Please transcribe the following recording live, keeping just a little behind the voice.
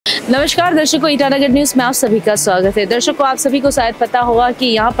नमस्कार दर्शकों, ईटानगर न्यूज़ में आप सभी का स्वागत है। दर्शकों, आप सभी को शायद पता होगा कि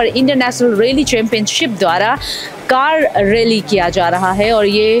यहाँ पर इंटरनेशनल रैली चैंपियनशिप द्वारा कार रैली किया जा रहा है और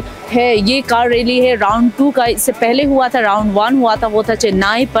ये कार रैली है राउंड 2 का। इससे पहले हुआ था राउंड 1 हुआ था, वो था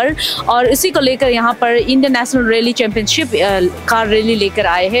चेन्नई पर, और इसी को लेकर यहाँ पर international rally championship car rally लेकर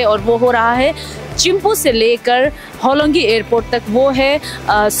आए हैं और वो हो रहा है चिंपू से लेकर होलोंगी एयरपोर्ट तक। वो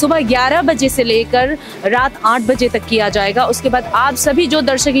है सुबह 11 बजे से लेकर रात 8 बजे तक किया जाएगा। उसके बाद आप सभी जो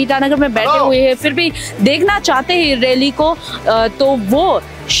दर्शक ईटानगर में बैठे हुए हैं फिर भी देखना चाहते हैं रैली को, तो वो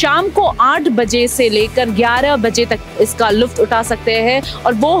शाम को 8 बजे से लेकर 11 बजे तक इसका लुत्फ उठा सकते हैं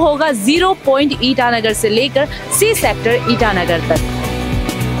और वो होगा जीरो पॉइंट ईटानगर से लेकर सी सेक्टर ईटानगर तक।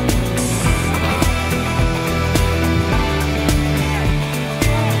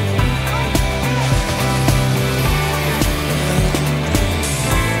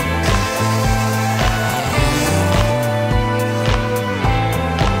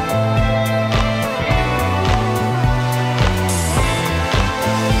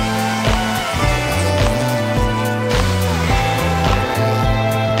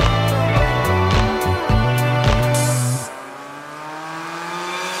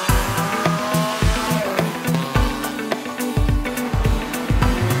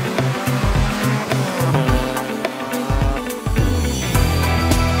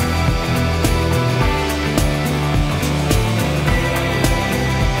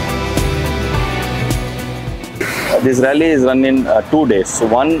 This rally is run in 2 days.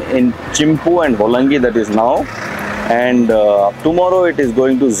 One in Chimpu and Hollongi, that is now, and tomorrow it is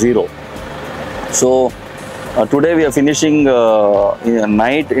going to Ziro. So today we are finishing in a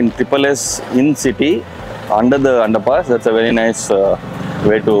night in Triple S in city under the underpass. That's a very nice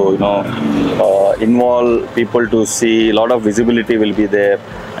way to involve people to see. A lot of visibility will be there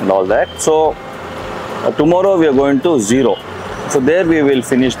and all that. So tomorrow we are going to Ziro. So there we will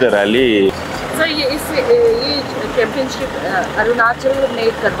finish the rally. So ये championship Arunachal में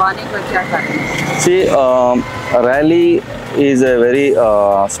करवाने का क्या कारण है? See, rally is a very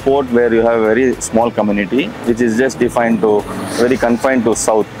sport where you have a very small community, which is just very confined to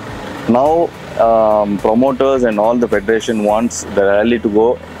south. Now, promoters and all the federation wants the rally to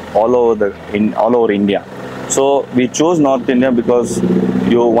go all over India. So we chose North India because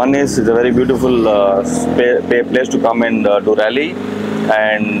it's a very beautiful place to come and do rally,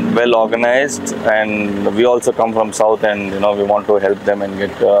 and well organized, and we also come from south and we want to help them and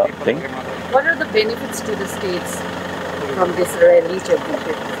get thing. What are the benefits to the states from this rally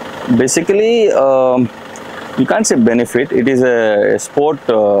championship? Basically, you can't say benefit. It is a sport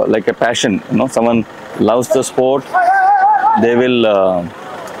like a passion. Someone loves the sport, they will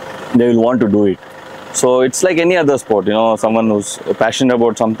want to do it. So it's like any other sport. Someone who's passionate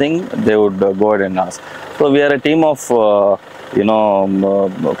about something, they would go ahead and ask. So we are a team of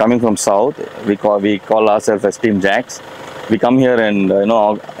coming from south. We call ourselves as Team Jacks. We come here and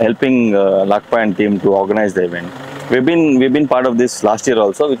helping Lakpa and team to organize the event. We've been part of this last year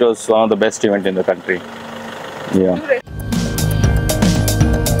also, which was one of the best event in the country. Yeah.